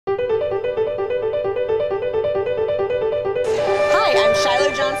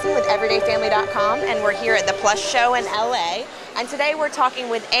Johnson with EverydayFamily.com, and we're here at the Plush show in LA. And today we're talking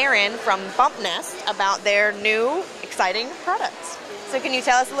with Aaron from BumpNest about their new exciting products. So can you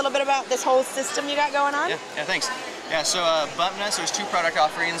tell us a little bit about this whole system you got going on? Yeah, thanks. Yeah, so BumpNest, there's two product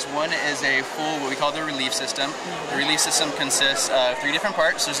offerings. One is a full, what we call the relief system. The relief system consists of 3 different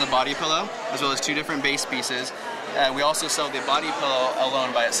parts. There's a body pillow, as well as 2 different base pieces. We also sell the body pillow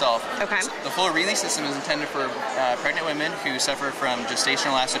alone by itself. Okay. So the full relief system is intended for pregnant women who suffer from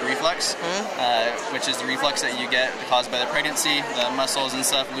gestational acid reflux, which is the reflux that you get caused by the pregnancy, the muscles and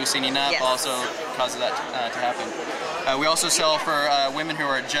stuff loosening up, yes, also causes that to happen. We also sell for women who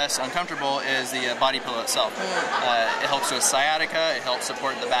are just uncomfortable is the body pillow itself. It helps with sciatica, it helps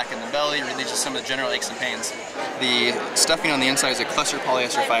support the back and the belly, releases some of the general aches and pains. The stuffing on the inside is a cluster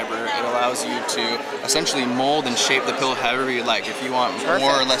polyester fiber. It allows you to essentially mold and shape the pillow however you like. If you want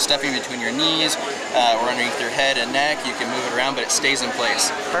more or less stuffing between your knees or underneath your head and neck, you can move it around, but it stays in place.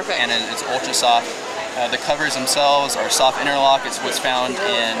 Perfect. And it's ultra soft. The covers themselves are soft interlock. It's what's found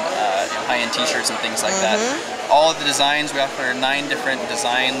in high-end t-shirts and things like that. All of the designs, we offer 9 different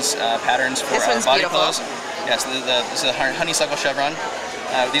designs, patterns for body pillows. Yes, this is a honeysuckle chevron.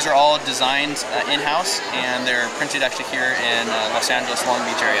 These are all designed in-house, and they're printed actually here in Los Angeles, Long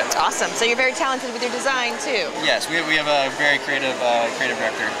Beach area. Awesome. So you're very talented with your design too. Yes, we have a very creative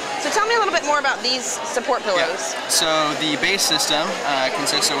director. So tell me a little bit more about these support pillows. Yeah. So the base system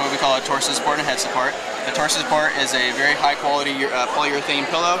consists of what we call a torso support and head support. The torso support is a very high quality polyurethane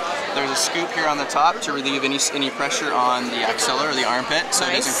pillow. There's a scoop here on the top to relieve any pressure on the axilla or the armpit, so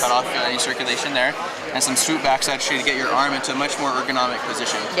it doesn't cut off any circulation there. And some swoop backs actually to get your arm into a much more ergonomic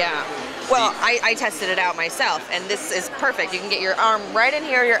position. Yeah. Well, I tested it out myself, and this is perfect. You can get your arm right in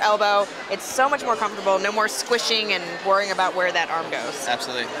here, your elbow. It's so much more comfortable, no more squishing and worrying about where that arm goes.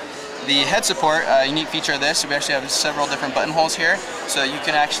 Absolutely. The head support, a unique feature of this, we actually have several different buttonholes here, so you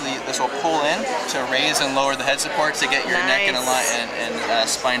can actually, this will pull in to raise and lower the head support to get your neck and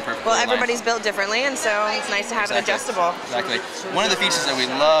spine perfectly Well, everybody's built differently, and so it's nice to have it adjustable. Exactly. One of the features that we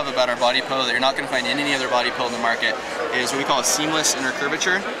love about our body pillow that you're not going to find in any other body pillow in the market is what we call a seamless inner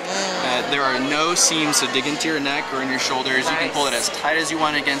curvature. There are no seams to dig into your neck or in your shoulders. You can pull it as tight as you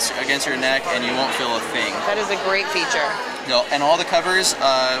want against your neck, and you won't feel a thing. That is a great feature. And all the covers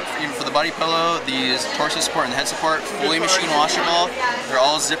for the body pillow, these torso support and the head support, fully machine washable. They're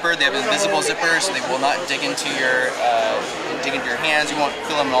all zippered. They have invisible zippers, so they will not dig into your hands. You won't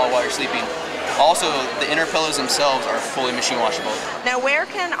feel them at all while you're sleeping. Also, the inner pillows themselves are fully machine washable. Now, where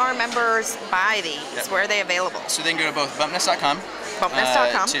can our members buy these? Where are they available? So they can go to both BumpNest.com.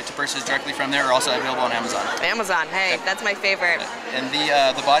 BumpNest.com. To purchase directly from there, or also available on Amazon. Amazon, hey, that's my favorite. And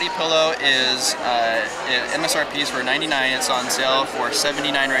the body pillow is MSRP is for $99. It's on sale for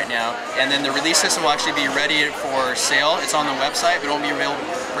 $79 right now. And then the release system will actually be ready for sale. It's on the website, but it won't be available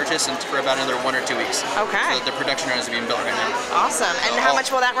for purchase for about another 1 or 2 weeks. Okay. So the production run is being built right now. Awesome. And how much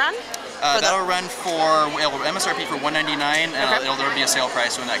will that run? That'll run for MSRP for $199, and there'll be a sale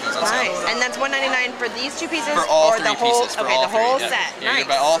price when that goes on sale. Nice. And that's $199 for these 2 pieces? For all or 3 the whole, pieces. For okay, all the whole 3, set. Yeah, nice. you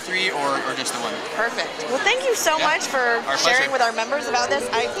buy all 3 or just the 1. Perfect. Well, thank you so much for sharing with our members about this.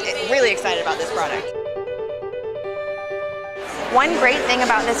 I'm really excited about this product. One great thing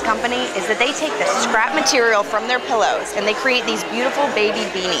about this company is that they take the scrap material from their pillows and they create these beautiful baby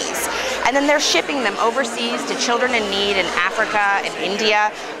beanies. And then they're shipping them overseas to children in need in Africa and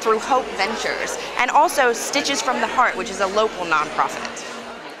India through Hope Ventures. And also Stitches from the Heart, which is a local nonprofit.